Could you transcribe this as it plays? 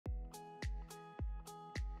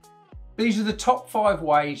These are the top 5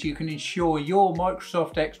 ways you can ensure your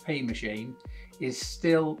Microsoft XP machine is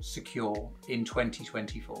still secure in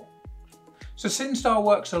 2024. So Syn-Star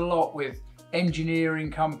works a lot with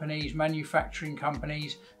engineering companies, manufacturing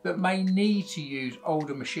companies that may need to use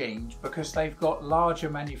older machines because they've got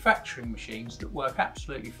larger manufacturing machines that work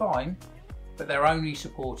absolutely fine, but they're only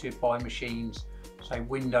supported by machines, say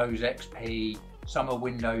Windows XP, some are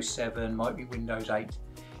Windows 7, might be Windows 8.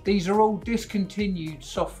 These are all discontinued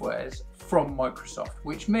softwares from Microsoft,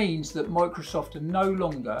 which means that Microsoft are no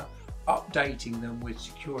longer updating them with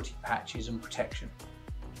security patches and protection.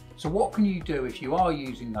 So what can you do if you are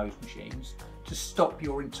using those machines to stop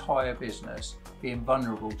your entire business being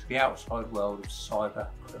vulnerable to the outside world of cyber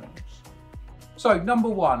criminals? So number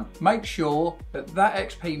 1, make sure that that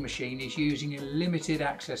XP machine is using a limited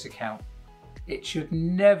access account. It should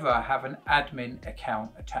never have an admin account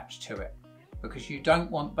attached to it, because you don't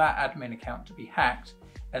want that admin account to be hacked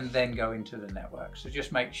and then go into the network. So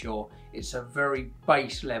just make sure it's a very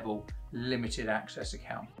base level limited access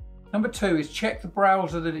account. Number 2 is check the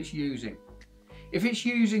browser that it's using. If it's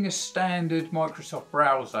using a standard Microsoft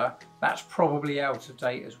browser, that's probably out of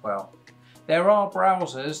date as well. There are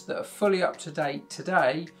browsers that are fully up to date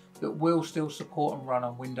today that will still support and run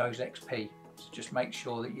on Windows XP. So just make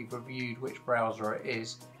sure that you've reviewed which browser it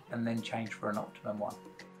is and then change for an optimum one.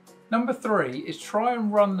 Number 3 is try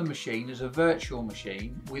and run the machine as a virtual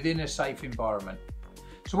machine within a safe environment.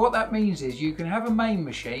 So what that means is you can have a main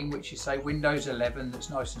machine, which is say Windows 11, that's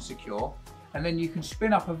nice and secure, and then you can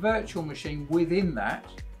spin up a virtual machine within that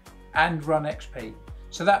and run XP.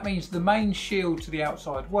 So that means the main shield to the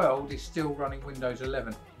outside world is still running Windows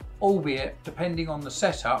 11, albeit depending on the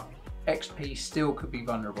setup, XP still could be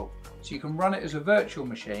vulnerable. So you can run it as a virtual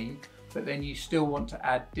machine, but then you still want to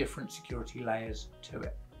add different security layers to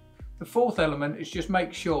it. The 4th element is just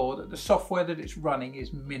make sure that the software that it's running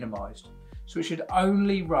is minimized. So it should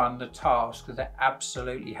only run the task that it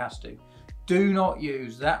absolutely has to. Do not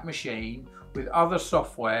use that machine with other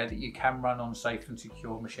software that you can run on safe and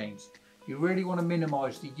secure machines. You really want to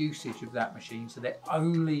minimize the usage of that machine so that it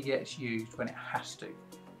only gets used when it has to,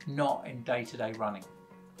 not in day-to-day running.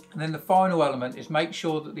 And then the final element is make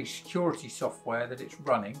sure that the security software that it's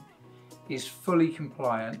running is fully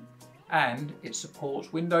compliant and it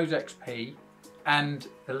supports Windows XP and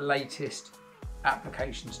the latest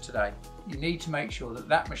applications today. You need to make sure that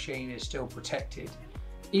that machine is still protected,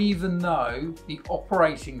 even though the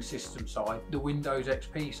operating system side, the Windows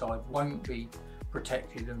XP side, won't be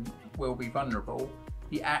protected and will be vulnerable.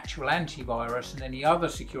 The actual antivirus and any other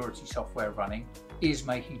security software running is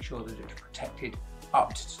making sure that it's protected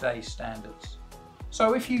up to today's standards.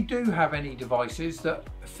 So if you do have any devices that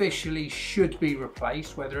officially should be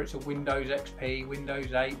replaced, whether it's a Windows XP,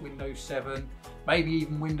 Windows 8, Windows 7, maybe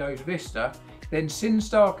even Windows Vista, then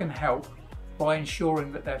Syn-Star can help by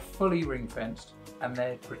ensuring that they're fully ring-fenced and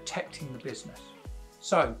they're protecting the business.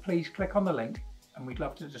 So please click on the link and we'd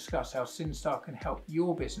love to discuss how Syn-Star can help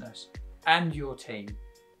your business and your team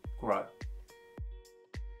grow.